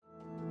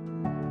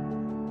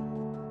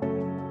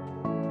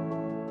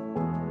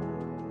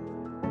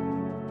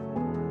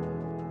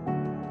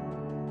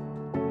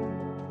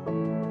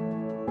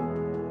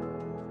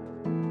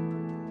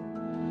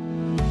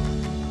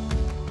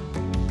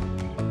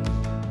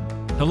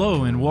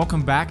Hello, and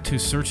welcome back to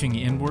Searching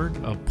Inward,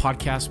 a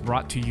podcast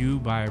brought to you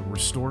by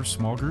Restore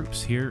Small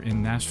Groups here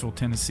in Nashville,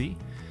 Tennessee.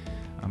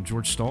 I'm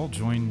George Stahl,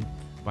 joined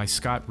by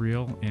Scott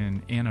Reel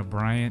and Anna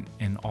Bryant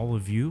and all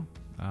of you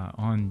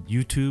on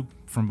YouTube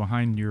from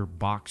behind your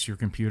box, your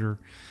computer,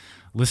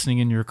 listening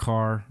in your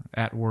car,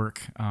 at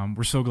work.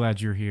 We're so glad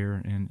you're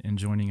here and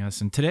joining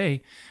us. And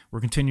today, we're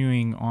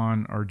continuing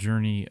on our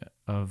journey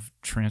of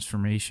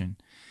transformation.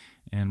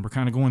 And we're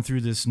kind of going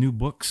through this new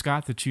book,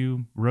 Scott, that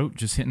you wrote,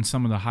 just hitting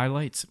some of the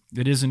highlights.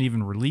 It isn't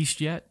even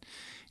released yet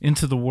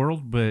into the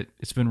world, but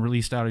it's been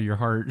released out of your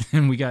heart.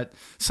 And we got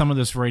some of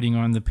this writing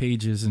on the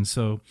pages. And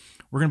so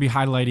we're going to be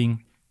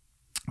highlighting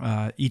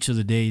each of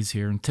the days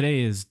here. And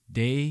today is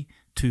day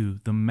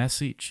 2, the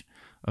Message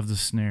of the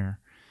Snare.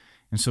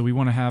 And so we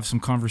want to have some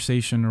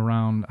conversation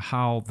around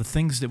how the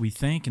things that we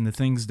think and the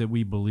things that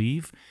we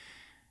believe,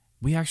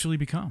 we actually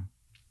become.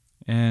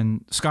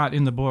 And Scott,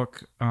 in the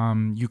book,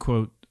 you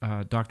quote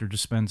Dr.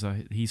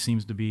 Dispenza. He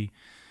seems to be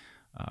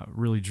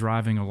really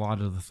driving a lot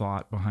of the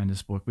thought behind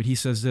this book. But he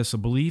says this: a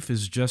belief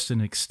is just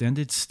an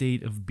extended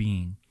state of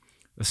being.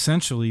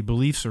 Essentially,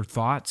 beliefs are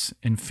thoughts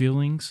and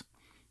feelings,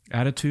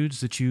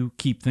 attitudes that you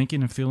keep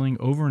thinking and feeling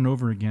over and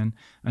over again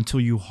until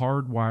you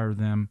hardwire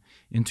them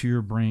into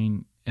your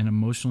brain and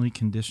emotionally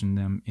condition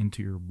them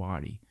into your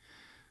body.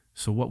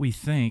 So what we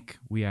think,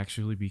 we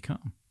actually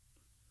become.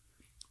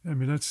 I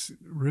mean, that's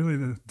really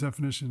the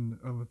definition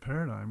of a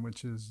paradigm,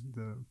 which is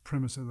the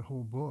premise of the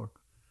whole book.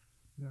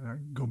 I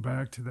go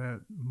back to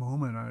that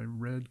moment I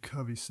read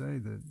Covey say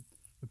that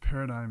the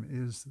paradigm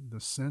is the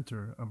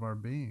center of our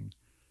being,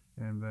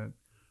 and that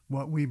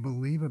what we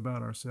believe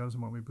about ourselves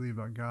and what we believe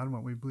about God and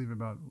what we believe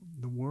about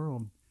the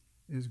world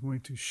is going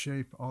to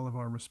shape all of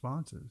our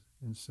responses.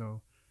 And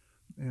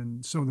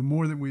so the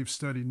more that we've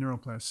studied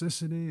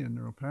neuroplasticity and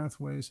neural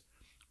pathways,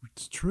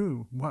 it's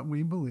true, what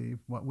we believe,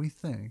 what we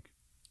think,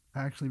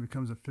 actually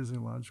becomes a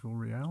physiological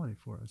reality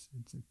for us.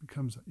 It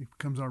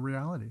becomes our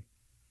reality.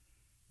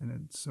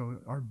 And so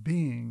our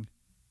being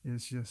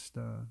is just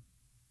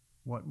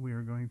what we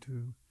are going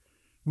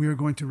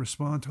to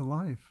respond to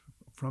life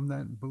from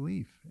that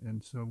belief.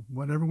 And so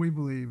whatever we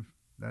believe,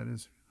 that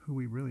is who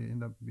we really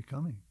end up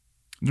becoming.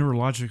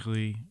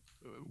 Neurologically,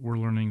 we're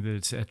learning that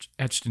it's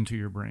etched into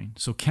your brain.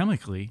 So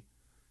chemically,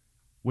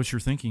 what you're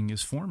thinking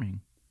is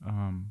forming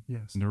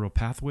Yes. neural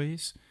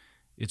pathways.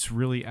 It's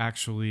really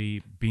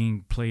actually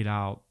being played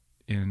out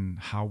in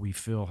how we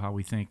feel, how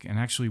we think, and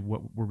actually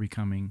what we're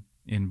becoming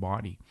in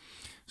body.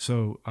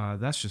 So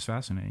that's just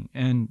fascinating.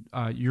 And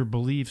your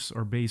beliefs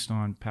are based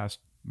on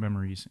past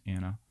memories,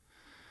 Anna.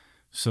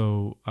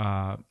 So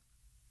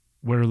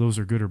whether those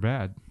are good or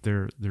bad,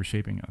 they're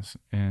shaping us.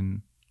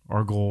 And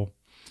our goal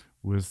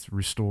with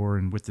Restore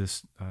and with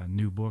this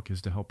new book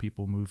is to help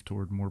people move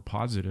toward more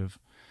positive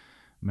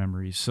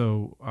memories.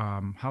 So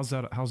how's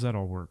that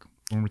all work?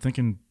 When we're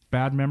thinking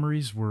bad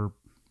memories, we're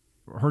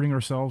hurting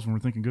ourselves. When we're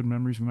thinking good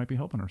memories, we might be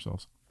helping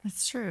ourselves.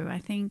 That's true. I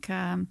think,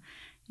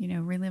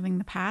 reliving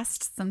the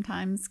past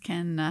sometimes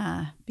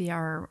can be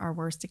our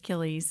worst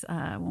Achilles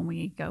when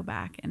we go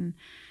back and,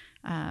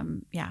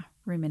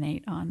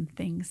 ruminate on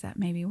things that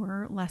maybe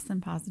were less than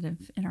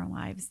positive in our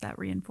lives that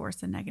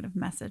reinforce a negative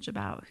message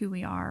about who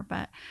we are.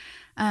 But,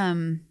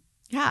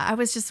 I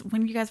was just,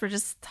 when you guys were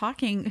just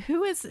talking,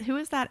 who is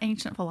that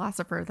ancient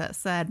philosopher that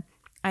said,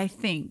 "I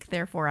think,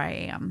 therefore I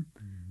am"?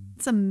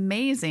 It's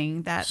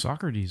amazing that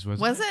Socrates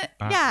was it?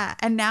 Yeah.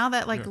 And now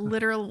that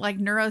literal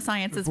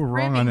neuroscience is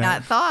wrong on proving that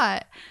that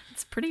thought,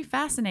 it's pretty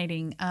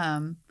fascinating.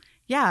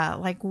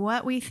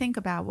 What we think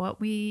about, what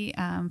we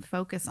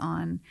focus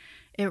on,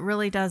 it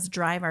really does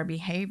drive our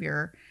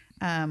behavior.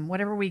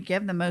 Whatever we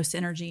give the most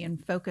energy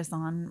and focus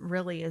on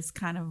really is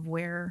kind of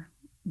where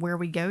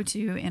we go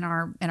to in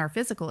our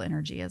physical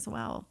energy as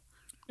well.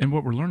 And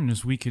what we're learning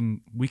is we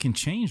can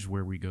change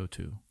where we go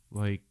to.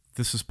 Like,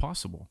 this is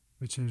possible.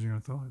 By changing our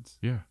thoughts.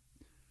 Yeah.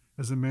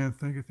 As a man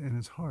thinketh in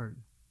his heart,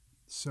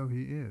 so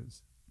he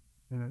is.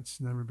 And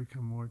it's never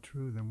become more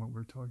true than what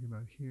we're talking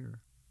about here.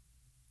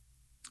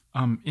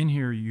 In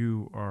here,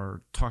 you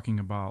are talking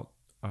about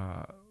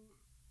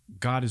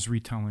God is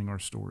retelling our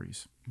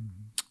stories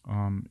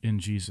in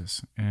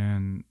Jesus.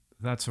 And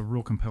that's a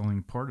real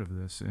compelling part of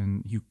this.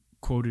 And you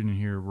quoted in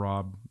here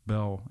Rob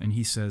Bell, and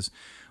he says,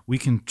 we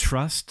can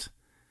trust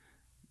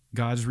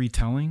God's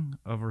retelling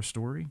of our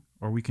story,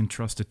 or we can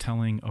trust a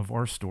telling of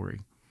our story.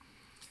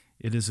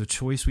 It is a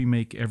choice we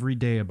make every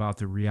day about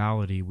the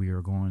reality we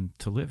are going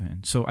to live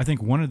in. So I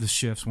think one of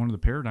the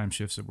paradigm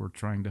shifts that we're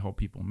trying to help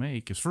people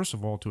make is, first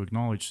of all, to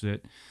acknowledge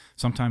that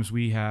sometimes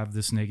we have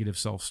this negative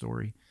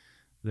self-story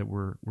that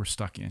we're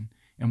stuck in,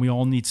 and we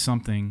all need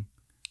something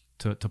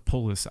to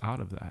pull us out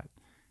of that.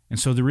 And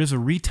so there is a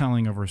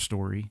retelling of our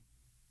story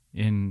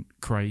in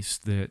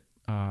Christ that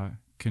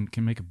can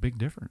make a big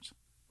difference.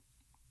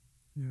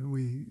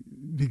 We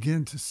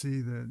begin to see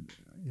that,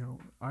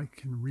 I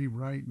can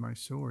rewrite my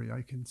story.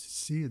 I can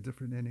see a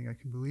different ending. I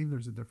can believe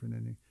there's a different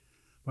ending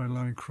by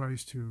allowing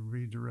Christ to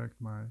redirect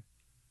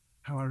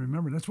how I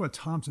remember. That's what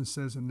Thompson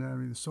says in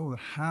Anatomy of the Soul, that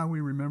how we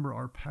remember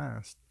our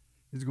past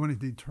is going to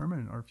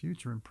determine our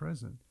future and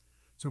present.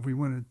 So if we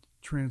want to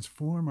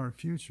transform our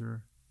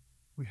future,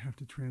 we have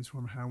to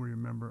transform how we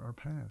remember our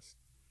past.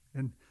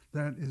 And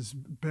that is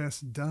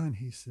best done,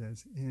 he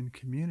says, in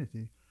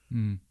community,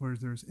 where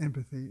there's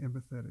empathy,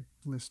 empathetic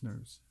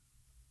listeners.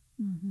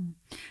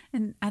 Mm-hmm.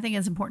 And I think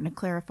it's important to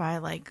clarify,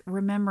 like,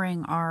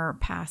 remembering our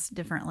past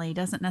differently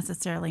doesn't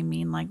necessarily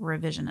mean like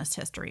revisionist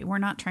history. We're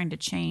not trying to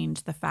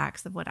change the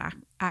facts of what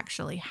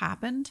actually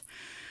happened.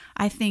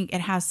 I think it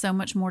has so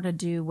much more to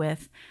do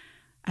with,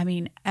 I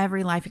mean,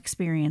 every life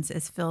experience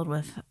is filled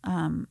with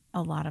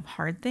a lot of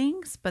hard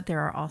things, but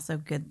there are also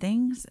good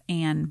things.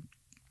 And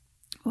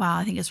while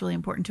I think it's really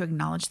important to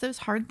acknowledge those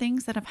hard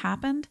things that have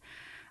happened,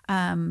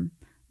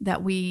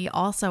 that we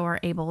also are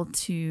able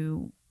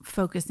to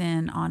focus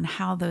in on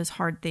how those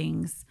hard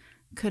things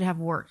could have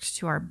worked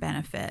to our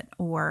benefit,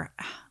 or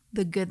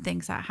the good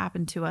things that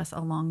happened to us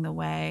along the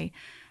way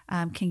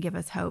can give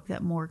us hope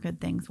that more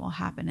good things will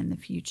happen in the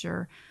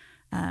future.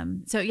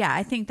 So yeah,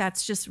 I think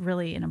that's just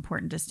really an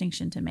important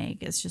distinction to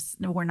make. It's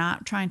just, we're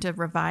not trying to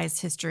revise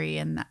history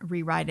and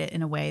rewrite it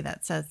in a way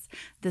that says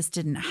this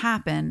didn't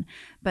happen,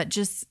 but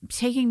just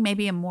taking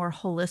maybe a more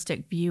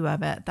holistic view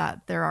of it,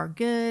 that there are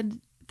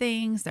good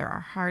things, there are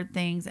hard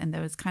things, and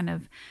those kind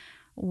of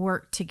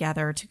work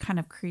together to kind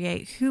of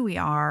create who we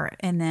are,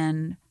 and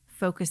then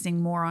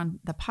focusing more on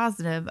the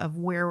positive of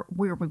where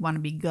we want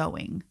to be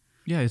going.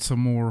 Yeah, it's a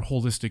more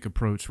holistic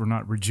approach. We're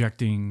not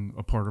rejecting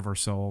a part of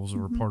ourselves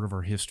or a part of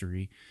our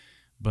history,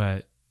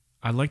 but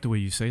I like the way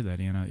you say that,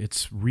 Anna.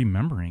 It's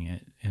remembering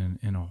it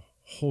in a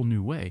whole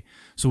new way.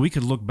 So we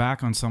could look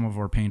back on some of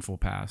our painful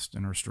past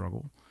and our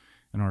struggle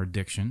and our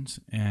addictions,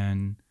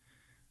 and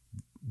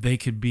they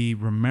could be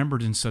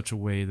remembered in such a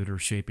way that are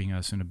shaping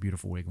us in a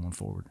beautiful way going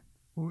forward.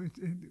 Well,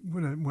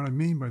 what I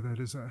mean by that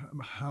is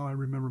how I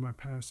remember my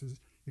past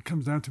is it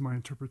comes down to my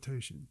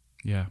interpretation.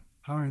 Yeah.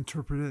 How I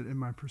interpret it and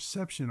my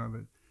perception of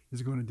it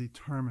is going to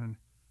determine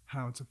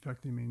how it's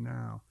affecting me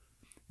now.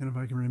 And if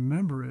I can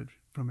remember it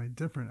from a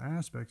different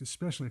aspect,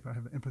 especially if I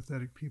have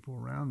empathetic people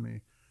around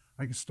me,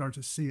 I can start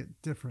to see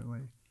it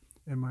differently.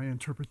 And my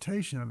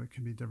interpretation of it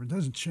can be different. It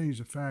doesn't change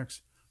the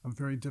facts of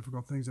very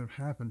difficult things that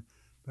have happened,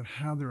 but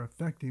how they're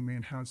affecting me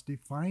and how it's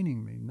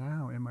defining me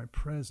now in my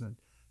present,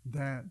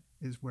 that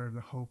is where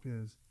the hope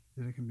is,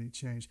 that it can be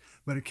changed.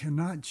 But it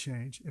cannot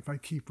change if I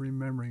keep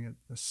remembering it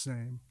the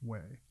same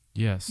way.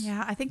 Yes.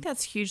 Yeah, I think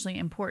that's hugely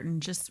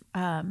important, just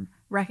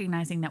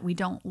recognizing that we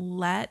don't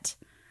let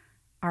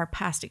our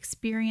past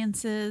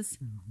experiences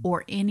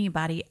or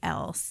anybody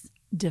else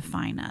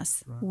define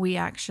us. Right. We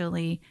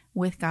actually,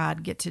 with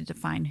God, get to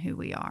define who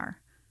we are.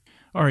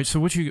 All right,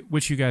 so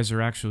what you guys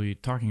are actually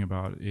talking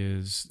about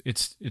is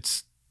it's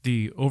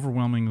the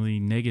overwhelmingly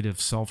negative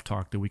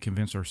self-talk that we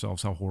convince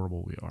ourselves how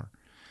horrible we are.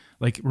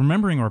 Like,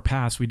 remembering our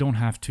past, we don't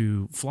have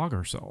to flog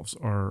ourselves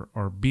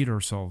or beat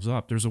ourselves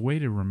up. There's a way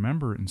to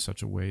remember it in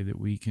such a way that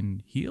we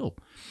can heal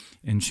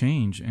and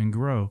change and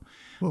grow.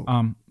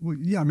 Well,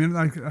 yeah, I mean,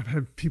 I've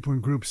had people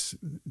in groups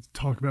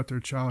talk about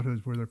their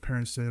childhoods where their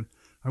parents said,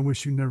 I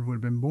wish you never would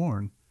have been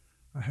born.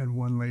 I had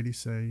one lady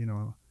say,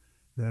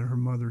 that her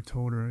mother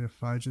told her,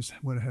 if I just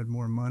would have had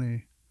more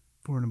money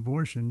for an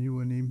abortion, you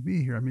wouldn't even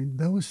be here. I mean,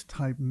 those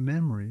type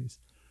memories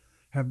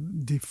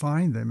have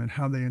defined them and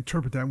how they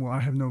interpret that. Well, I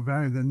have no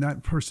value. Then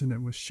that person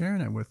that was sharing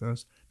that with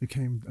us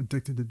became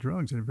addicted to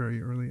drugs at a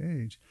very early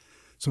age.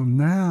 So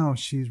now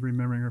she's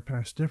remembering her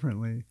past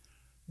differently,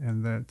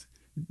 and that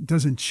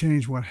doesn't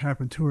change what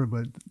happened to her,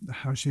 but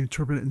how she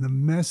interpreted it and the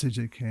message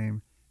that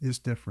came is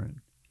different.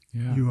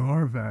 Yeah. You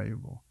are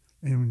valuable,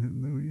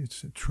 and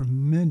it's a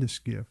tremendous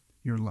gift,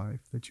 your life,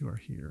 that you are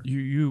here.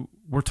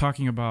 We're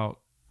talking about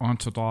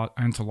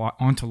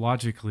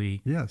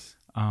ontologically. Yes.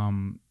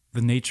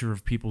 The nature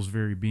of people's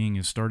very being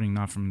is starting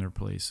not from their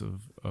place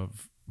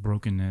of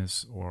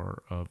brokenness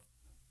or of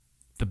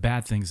the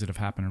bad things that have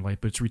happened in life,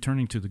 but it's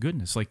returning to the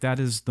goodness. Like,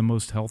 that is the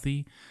most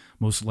healthy,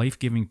 most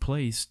life-giving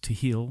place to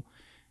heal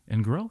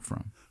and grow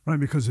from. Right,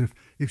 because if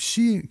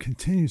she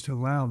continues to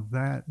allow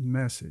that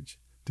message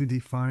to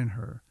define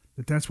her,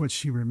 that's what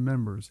she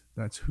remembers,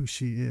 that's who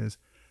she is,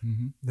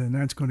 then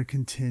that's going to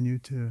continue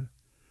to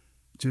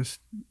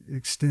just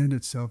extend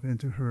itself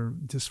into her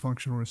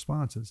dysfunctional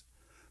responses.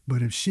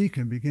 But if she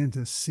can begin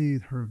to see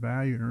her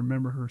value and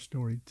remember her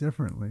story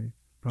differently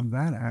from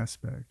that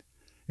aspect,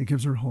 it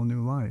gives her a whole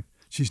new life.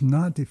 She's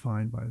not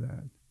defined by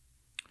that.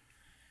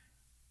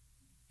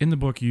 In the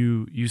book,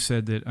 you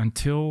said that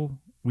until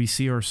we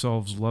see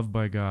ourselves loved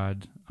by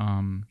God,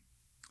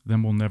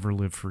 then we'll never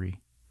live free.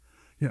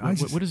 Yeah,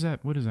 what does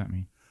that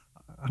mean?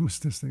 I was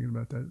just thinking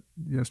about that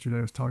yesterday.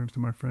 I was talking to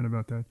my friend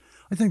about that.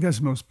 I think that's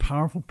the most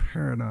powerful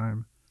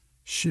paradigm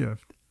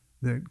shift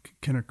that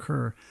can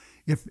occur.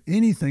 If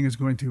anything is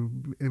going to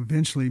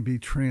eventually be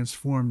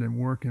transformed and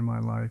work in my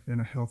life in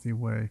a healthy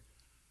way,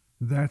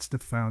 that's the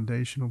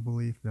foundational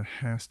belief that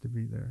has to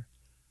be there.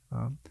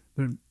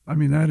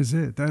 That is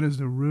it. That is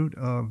the root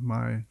of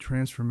my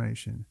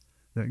transformation,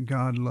 that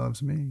God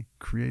loves me,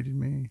 created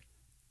me,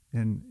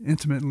 and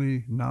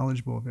intimately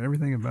knowledgeable of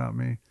everything about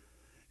me.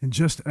 And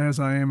just as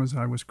I am, as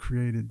I was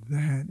created,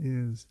 that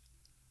is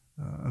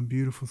a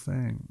beautiful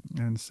thing.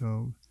 And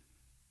so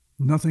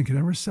Nothing could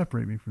ever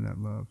separate me from that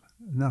love.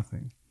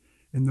 Nothing.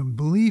 And the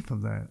belief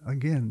of that,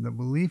 again, the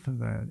belief of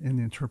that and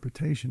the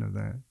interpretation of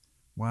that,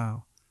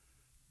 wow,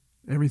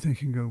 everything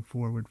can go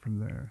forward from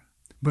there.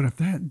 But if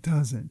that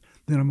doesn't,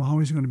 then I'm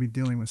always going to be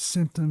dealing with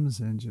symptoms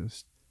and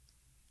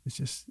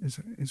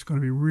it's going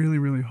to be really,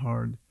 really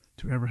hard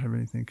to ever have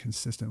anything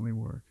consistently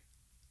work.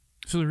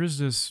 So there is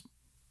this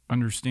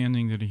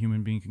understanding that a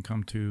human being can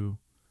come to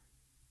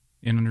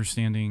in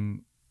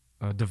understanding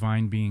a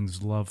divine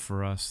being's love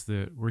for us,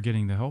 that we're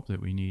getting the help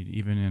that we need,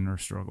 even in our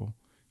struggle,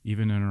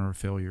 even in our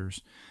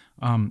failures.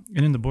 And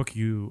in the book,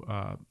 you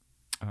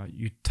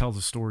tell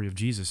the story of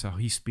Jesus, how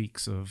he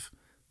speaks of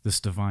this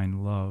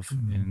divine love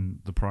in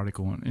the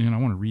prodigal. And I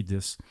want to read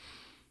this,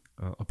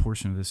 a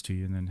portion of this to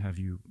you, and then have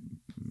you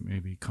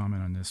maybe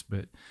comment on this.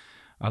 But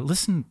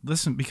listen,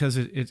 because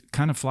it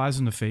kind of flies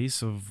in the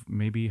face of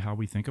maybe how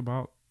we think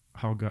about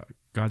how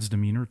God's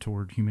demeanor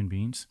toward human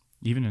beings,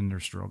 even in their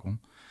struggle.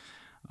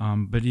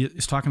 But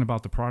it's talking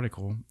about the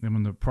prodigal, and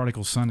when the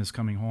prodigal son is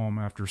coming home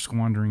after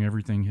squandering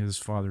everything his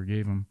father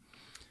gave him.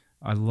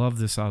 I love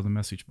this out of the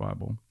Message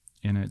Bible,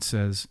 and it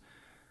says,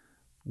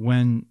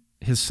 when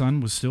his son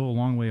was still a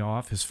long way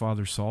off, his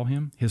father saw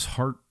him, his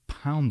heart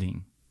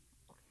pounding,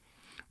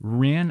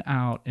 ran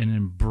out and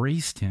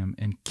embraced him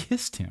and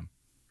kissed him.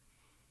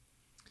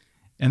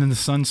 And then the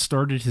son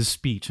started his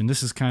speech, and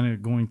this is kind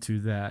of going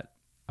through that,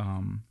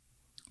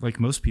 like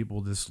most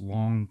people, this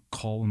long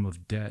column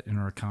of debt in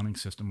our accounting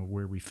system of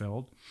where we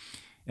failed.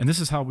 And this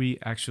is how we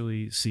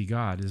actually see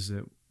God, is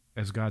that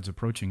as God's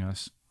approaching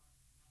us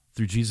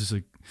through Jesus'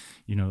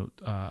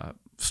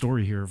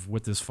 story here of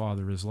what this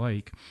father is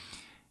like.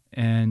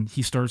 And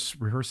he starts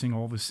rehearsing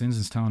all of his sins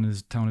and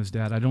telling his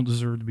dad, I don't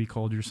deserve to be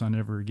called your son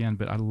ever again.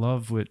 But I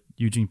love what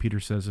Eugene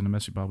Peterson says in the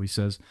Message Bible. He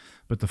says,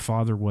 but the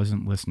father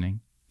wasn't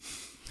listening.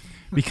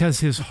 Because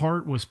his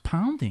heart was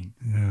pounding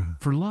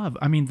for love.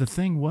 I mean, the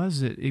thing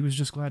was that he was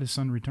just glad his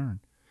son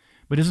returned.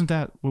 But isn't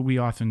that what we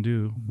often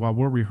do while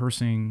we're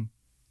rehearsing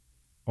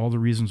all the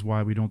reasons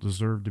why we don't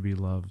deserve to be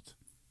loved,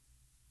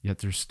 yet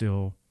there's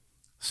still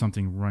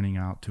something running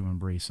out to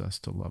embrace us,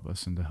 to love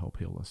us, and to help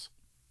heal us?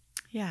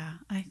 Yeah,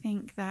 I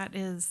think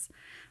that's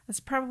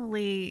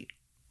probably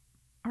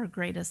our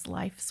greatest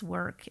life's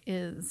work,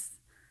 is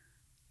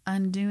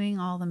undoing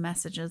all the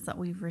messages that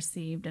we've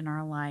received in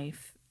our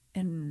life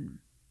and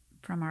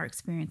from our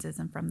experiences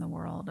and from the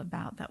world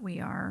about that we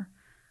are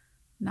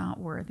not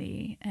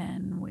worthy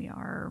and we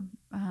are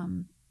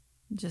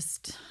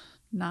just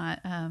not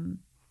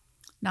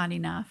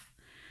enough.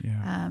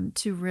 Yeah.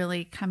 To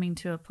really coming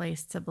to a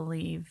place to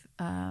believe,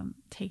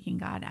 taking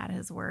God at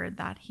his word,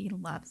 that he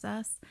loves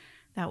us,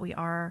 that we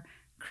are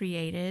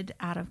created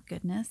out of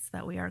goodness,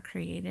 that we are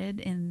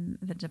created in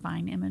the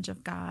divine image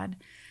of God,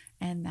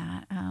 and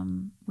that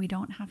we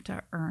don't have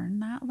to earn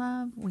that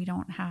love. We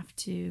don't have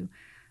to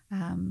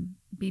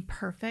be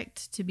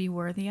perfect to be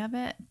worthy of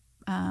it,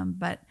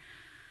 but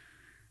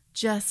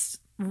just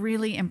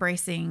really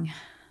embracing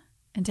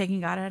and taking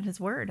God at his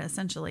word,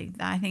 essentially.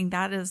 I think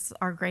that is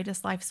our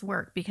greatest life's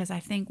work, because I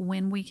think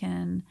when we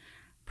can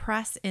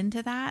press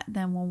into that,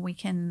 then when we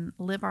can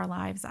live our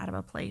lives out of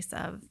a place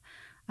of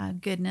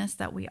goodness,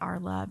 that we are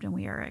loved and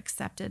we are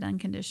accepted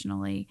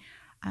unconditionally,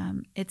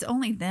 it's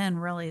only then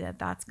really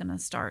that's going to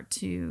start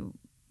to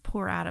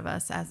pour out of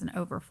us as an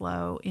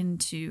overflow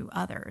into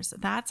others.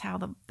 That's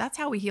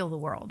how we heal the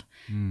world,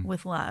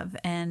 with love.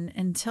 And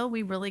until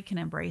we really can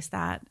embrace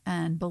that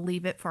and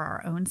believe it for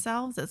our own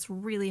selves, it's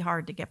really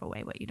hard to give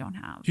away what you don't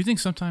have. Do you think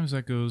sometimes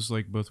that goes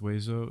like both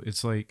ways though?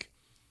 It's like,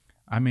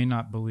 I may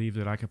not believe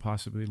that I could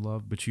possibly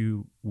love, but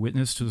you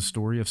witness to the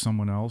story of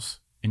someone else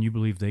and you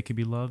believe they could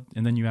be loved.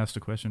 And then you ask the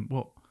question,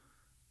 well,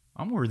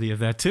 I'm worthy of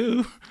that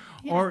too.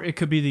 Yeah. Or it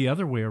could be the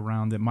other way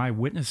around, that my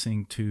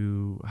witnessing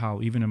to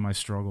how even in my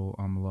struggle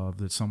I'm loved,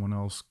 that someone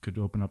else could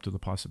open up to the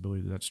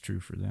possibility that that's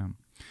true for them.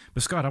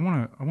 But Scott, I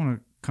want to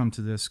come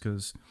to this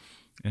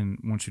and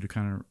want you to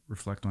kind of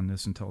reflect on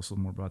this and tell us a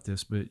little more about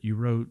this. But you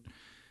wrote,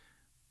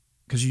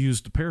 because you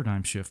used the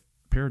paradigm shift.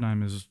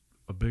 Paradigm is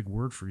a big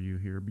word for you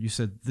here, but you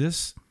said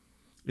this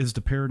is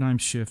the paradigm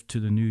shift to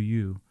the new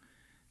you.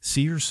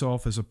 See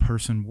yourself as a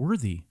person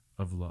worthy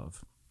of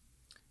love.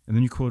 And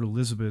then you quote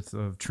Elizabeth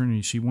of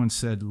Trinity. She once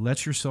said,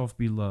 let yourself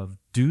be loved.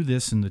 Do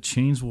this and the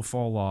chains will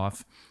fall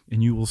off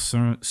and you will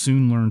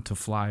soon learn to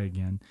fly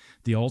again.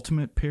 The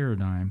ultimate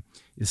paradigm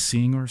is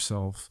seeing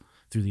ourselves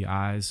through the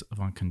eyes of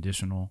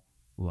unconditional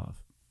love.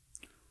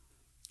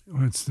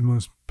 Well, it's the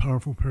most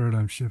powerful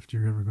paradigm shift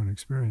you're ever going to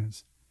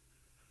experience.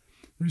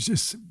 There's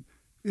just,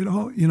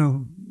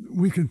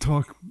 we can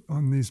talk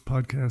on these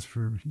podcasts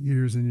for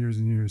years and years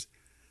and years,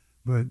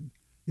 but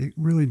it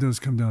really does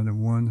come down to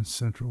one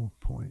central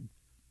point.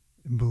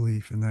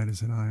 Belief, and that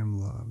is that I am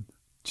loved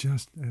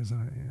just as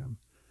I am.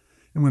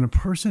 And when a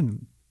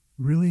person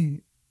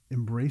really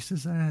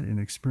embraces that and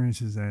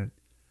experiences that,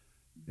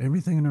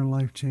 everything in their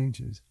life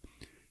changes.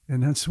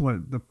 And that's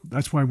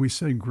why we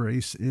say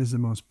grace is the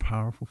most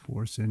powerful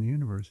force in the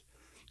universe,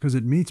 because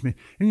it meets me.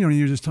 And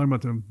you're just talking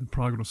about the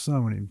prodigal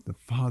son, when the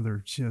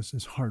father, just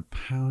his heart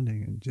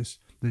pounding and just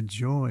the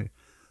joy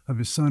of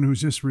his son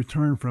who's just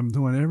returned from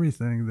doing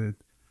everything that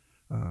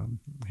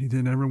he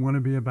didn't ever want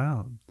to be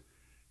about.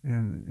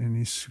 And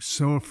he's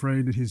so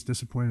afraid that he's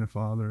disappointed the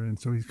father. And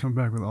so he's come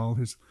back with all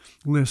his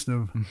list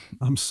of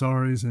I'm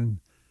sorry's and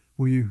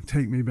will you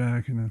take me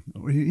back? And,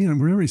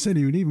 remember he said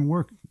he would even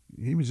work.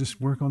 He would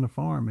just work on the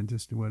farm and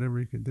just do whatever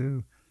he could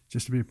do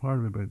just to be a part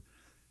of it. But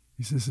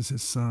he says it's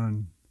his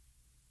son.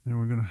 And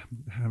we're going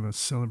to have a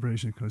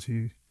celebration because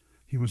he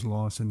was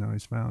lost and now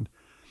he's found.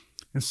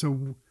 And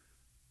so,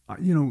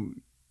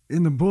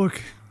 in the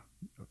book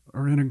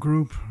or in a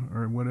group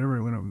or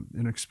whatever, when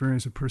an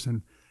experience, a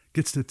person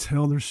gets to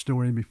tell their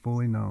story and be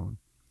fully known.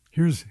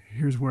 Here's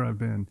where I've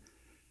been.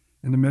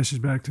 And the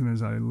message back to them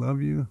is, I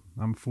love you,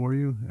 I'm for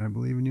you, and I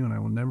believe in you, and I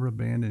will never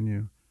abandon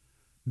you.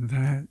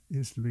 That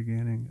is the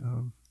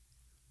beginning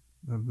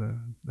of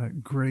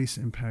that grace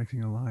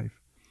impacting a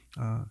life.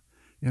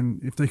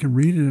 And if they can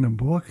read it in a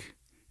book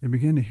and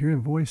begin to hear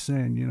a voice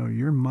saying,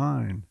 you're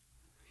mine.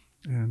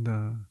 And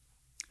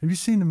have you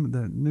seen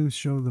that new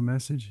show, The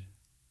Message?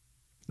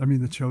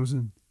 The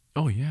Chosen?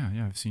 Oh, yeah,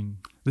 I've seen.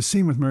 The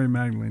scene with Mary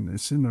Magdalene,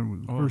 it's in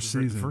the first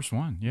season. The first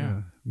one,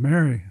 yeah.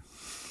 Mary,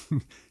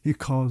 he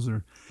calls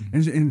her.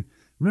 Mm-hmm. And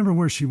remember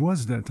where she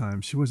was at that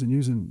time. She wasn't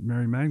using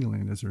Mary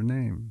Magdalene as her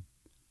name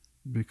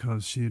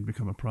because she had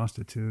become a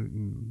prostitute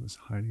and was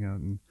hiding out.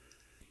 And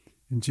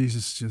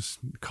Jesus just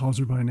calls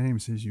her by name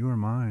and says, you are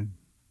mine.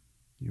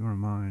 You are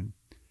mine.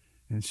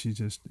 And she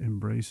just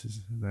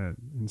embraces that.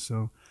 And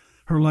so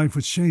her life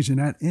was changed in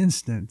that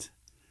instant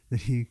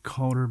that he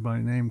called her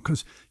by name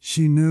because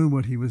she knew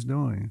what he was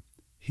doing.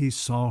 He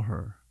saw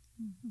her.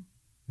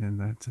 Mm-hmm. And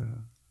that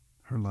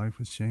her life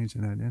was changed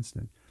in that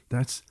instant.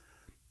 That's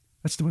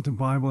what the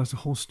Bible, that's the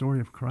whole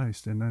story of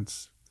Christ. And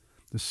that's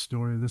the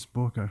story of this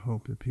book. I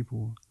hope that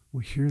people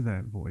will hear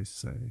that voice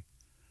say,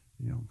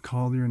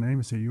 call your name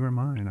and say, you are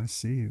mine, I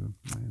see you.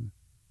 And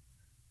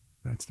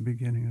that's the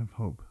beginning of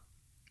hope.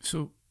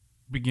 So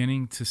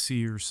beginning to see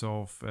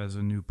yourself as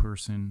a new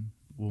person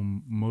will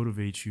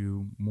motivate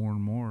you more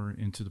and more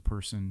into the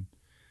person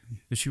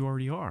that you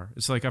already are.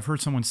 It's like I've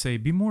heard someone say,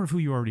 be more of who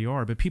you already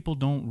are, but people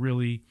don't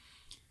really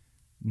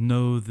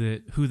know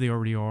that who they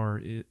already are,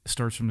 it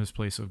starts from this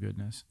place of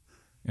goodness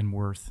and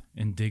worth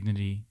and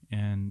dignity.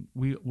 And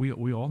we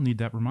all need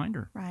that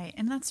reminder. Right.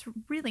 And that's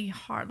really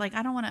hard. Like,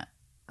 I don't want to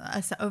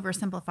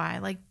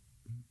oversimplify. Like,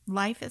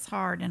 life is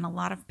hard, and a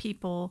lot of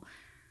people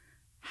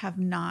have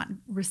not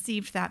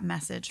received that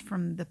message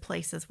from the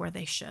places where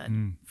they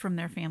should, from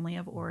their family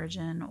of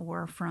origin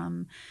or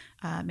from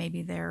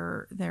maybe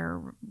their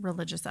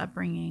religious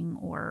upbringing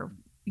or,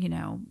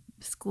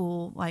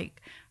 school.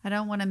 Like, I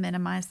don't want to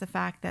minimize the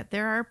fact that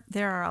there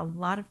are a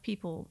lot of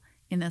people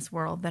in this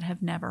world that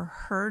have never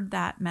heard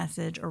that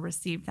message or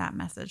received that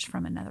message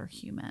from another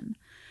human.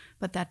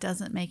 But that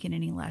doesn't make it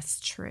any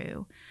less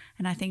true.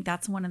 And I think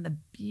that's one of the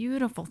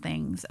beautiful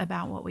things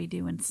about what we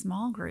do in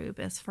small group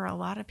is for a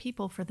lot of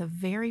people, for the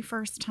very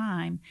first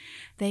time,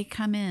 they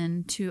come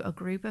in to a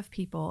group of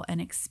people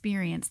and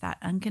experience that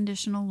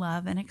unconditional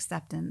love and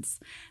acceptance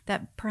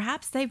that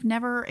perhaps they've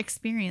never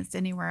experienced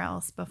anywhere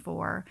else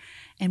before.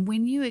 And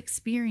when you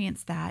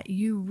experience that,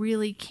 you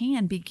really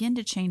can begin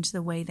to change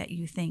the way that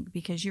you think,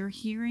 because you're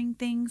hearing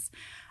things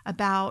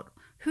about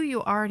who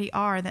you already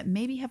are that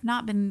maybe have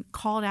not been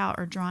called out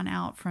or drawn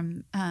out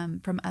from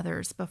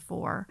others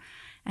before.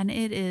 And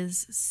it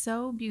is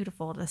so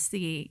beautiful to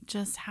see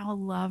just how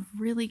love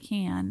really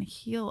can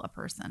heal a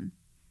person.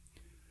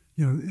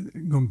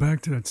 Going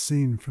back to that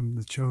scene from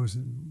The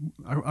Chosen,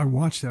 I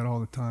watch that all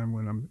the time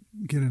when I'm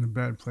getting in a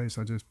bad place.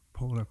 I just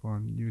pull it up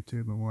on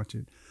YouTube and watch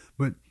it.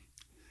 But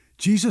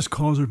Jesus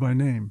calls her by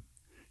name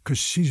because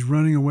she's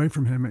running away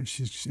from him, and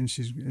she's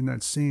in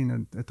that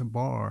scene at the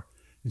bar.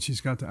 And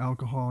she's got the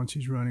alcohol and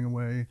she's running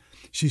away.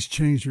 She's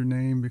changed her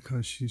name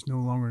because she's no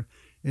longer...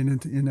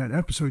 And in that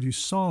episode, you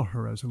saw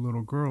her as a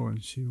little girl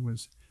and she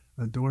was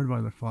adored by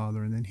the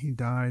Father. And then he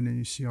died and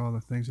you see all the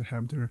things that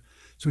happened to her.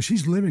 So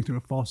she's living through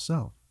a false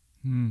self.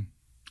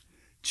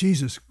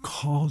 Jesus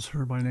calls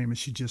her by name and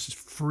she just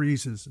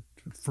freezes,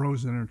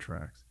 frozen in her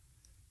tracks.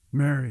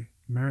 Mary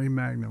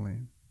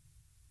Magdalene.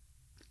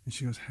 And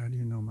she goes, how do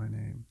you know my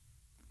name?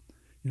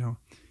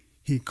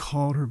 He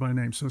called her by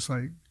name. So it's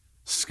like,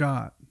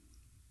 Scott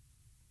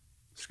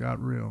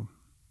Real,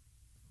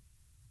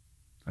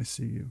 I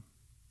see you.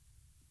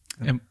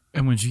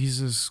 And when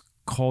Jesus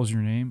calls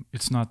your name,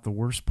 it's not the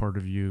worst part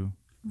of you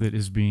that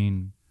is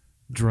being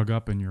drug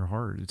up in your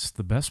heart. It's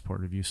the best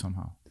part of you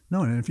somehow.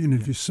 No, and if you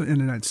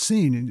in that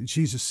scene, and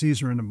Jesus sees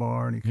her in the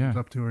bar, and he comes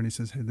up to her and he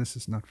says, "Hey, this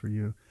is not for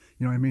you.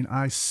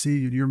 I see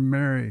you. You're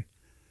Mary."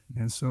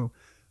 And so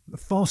the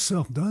false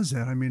self does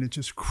that. It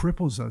just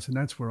cripples us, and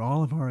that's where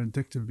all of our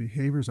addictive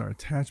behaviors, our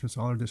attachments,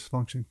 all our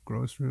dysfunction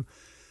grows through.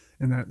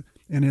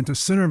 And at the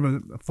center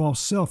of a false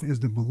self is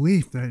the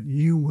belief that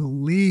you will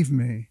leave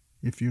me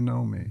if you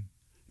know me.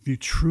 If you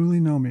truly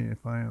know me,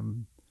 if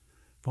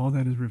all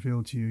that is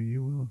revealed to you,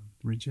 you will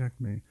reject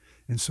me.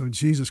 And so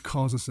Jesus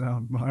calls us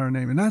out by our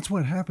name. And that's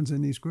what happens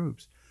in these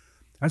groups.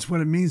 That's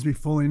what it means to be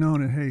fully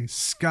known. And hey,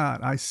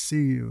 Scott, I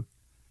see you.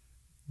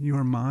 You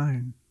are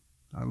mine.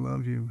 I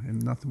love you,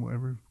 and nothing will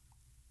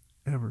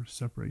ever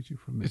separate you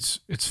from me.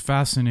 It's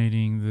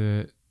fascinating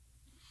that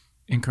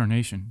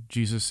incarnation,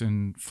 Jesus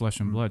in flesh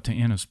and blood, to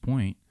Anna's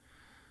point,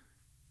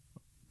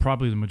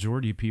 probably the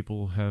majority of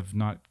people have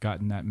not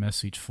gotten that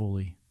message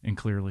fully and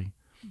clearly.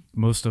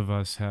 Most of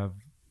us have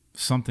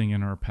something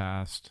in our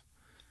past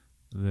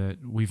that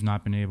we've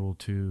not been able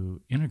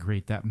to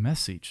integrate that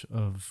message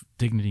of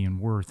dignity and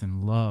worth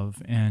and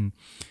love. And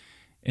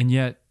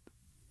yet,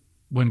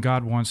 when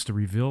God wants to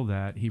reveal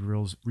that, he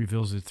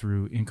reveals it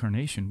through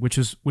incarnation, which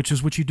is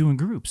what you do in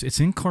groups. It's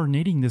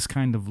incarnating this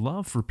kind of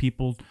love for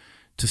people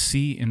to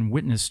see and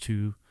witness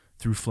to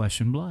through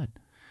flesh and blood.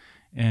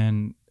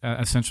 And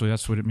essentially,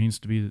 that's what it means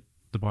to be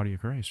the body of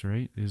Christ,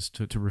 right? Is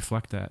to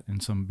reflect that in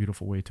some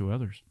beautiful way to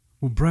others.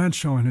 Well,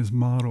 Bradshaw, in his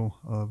model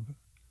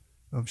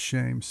of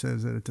shame,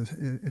 says that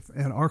if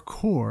at our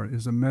core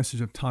is a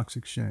message of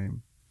toxic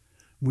shame,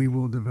 we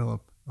will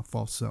develop a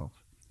false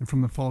self. And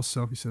from the false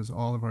self, he says,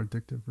 all of our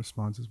addictive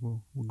responses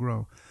will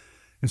grow.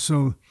 And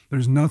so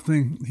there's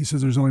nothing, he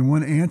says there's only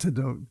one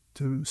antidote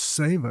to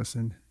save us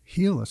and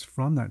heal us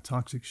from that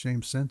toxic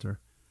shame center.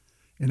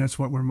 And that's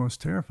what we're most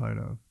terrified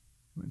of.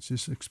 It's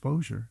just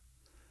exposure.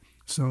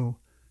 So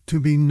to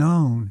be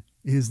known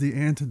is the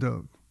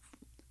antidote.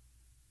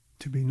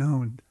 To be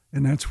known.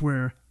 And that's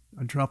where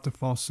I drop the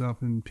false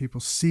self and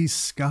people see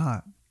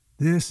Scott.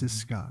 This is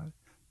Scott,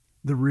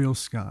 the real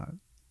Scott.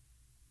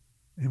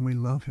 And we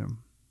love him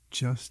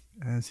just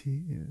as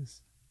he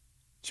is.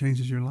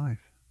 Changes your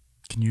life.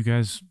 Can you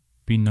guys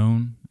be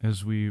known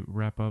as we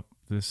wrap up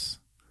this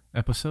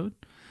episode?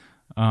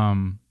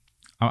 How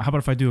about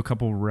if I do a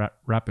couple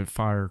rapid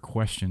fire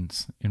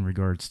questions in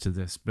regards to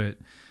this? But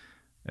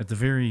at the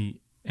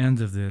very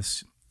end of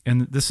this,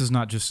 and this is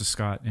not just to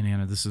Scott and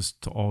Anna, this is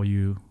to all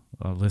you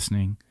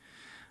listening.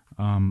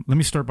 Let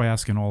me start by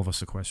asking all of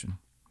us a question.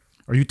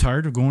 Are you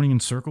tired of going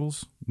in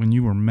circles when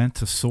you were meant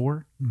to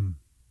soar? Mm.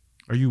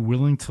 Are you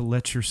willing to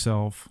let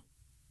yourself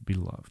be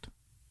loved?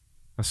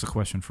 That's the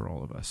question for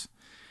all of us.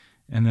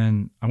 And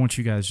then I want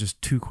you guys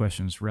just 2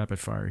 questions, rapid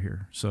fire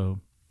here. So,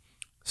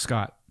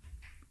 Scott,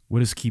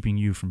 what is keeping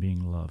you from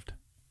being loved?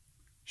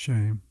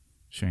 Shame.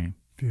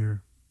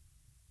 Fear.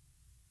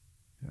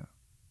 Yeah.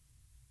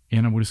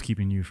 Anna, what is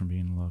keeping you from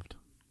being loved?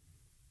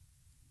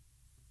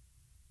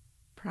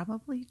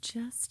 Probably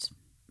just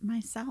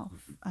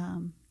myself.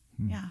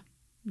 Yeah,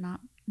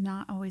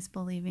 not always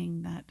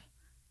believing that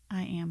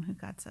I am who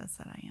God says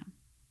that I am.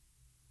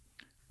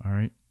 All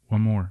right,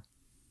 one more.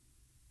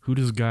 Who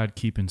does God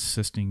keep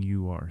insisting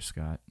you are,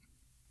 Scott?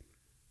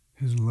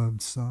 His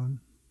loved son.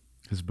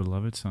 His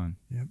beloved son.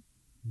 Yep,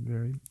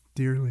 very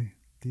dearly,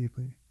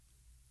 deeply.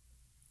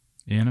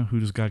 Anna, who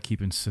does God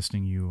keep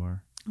insisting you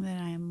are?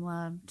 That I am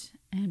loved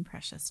and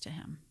precious to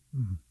him.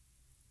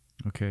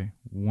 Mm-hmm. Okay,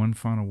 one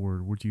final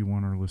word. What do you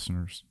want our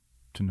listeners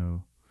to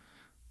know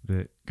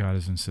that God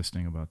is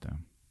insisting about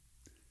them?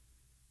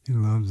 He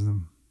loves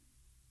them,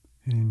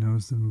 and he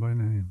knows them by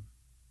name,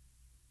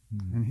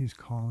 and he's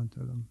calling to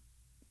them.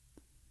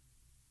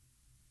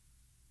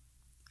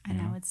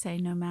 And I would say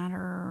no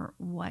matter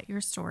what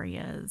your story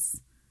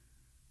is,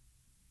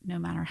 no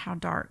matter how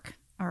dark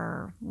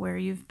or where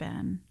you've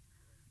been,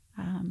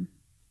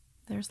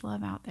 there's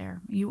love out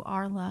there. You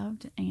are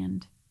loved,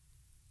 and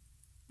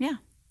yeah,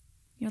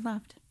 you're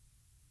loved.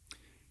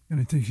 And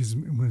I think his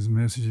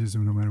message is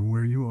no matter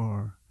where you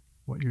are,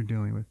 what you're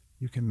dealing with,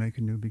 you can make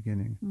a new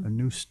beginning, a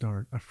new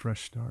start, a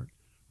fresh start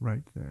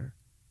right there.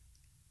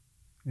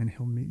 And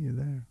he'll meet you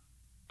there.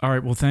 All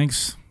right. Well,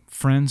 thanks,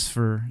 friends,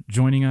 for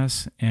joining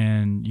us.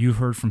 And you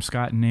heard from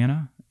Scott and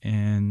Anna.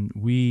 And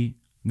we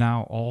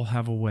now all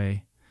have a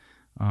way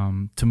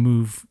to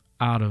move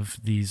out of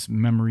these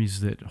memories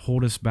that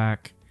hold us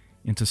back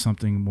into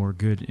something more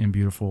good and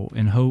beautiful.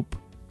 And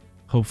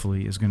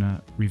hopefully, is going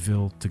to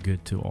reveal the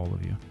good to all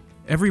of you.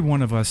 Every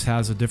one of us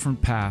has a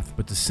different path,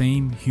 but the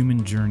same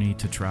human journey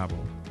to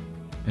travel.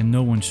 And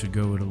no one should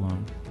go it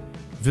alone.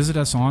 Visit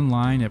us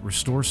online at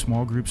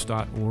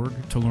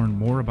restoresmallgroups.org to learn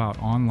more about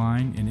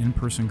online and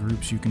in-person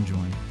groups you can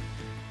join.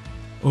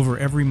 Over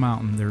every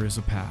mountain there is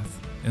a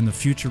path, and the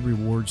future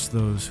rewards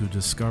those who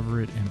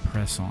discover it and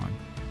press on.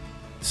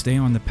 Stay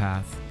on the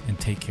path and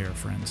take care,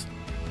 friends.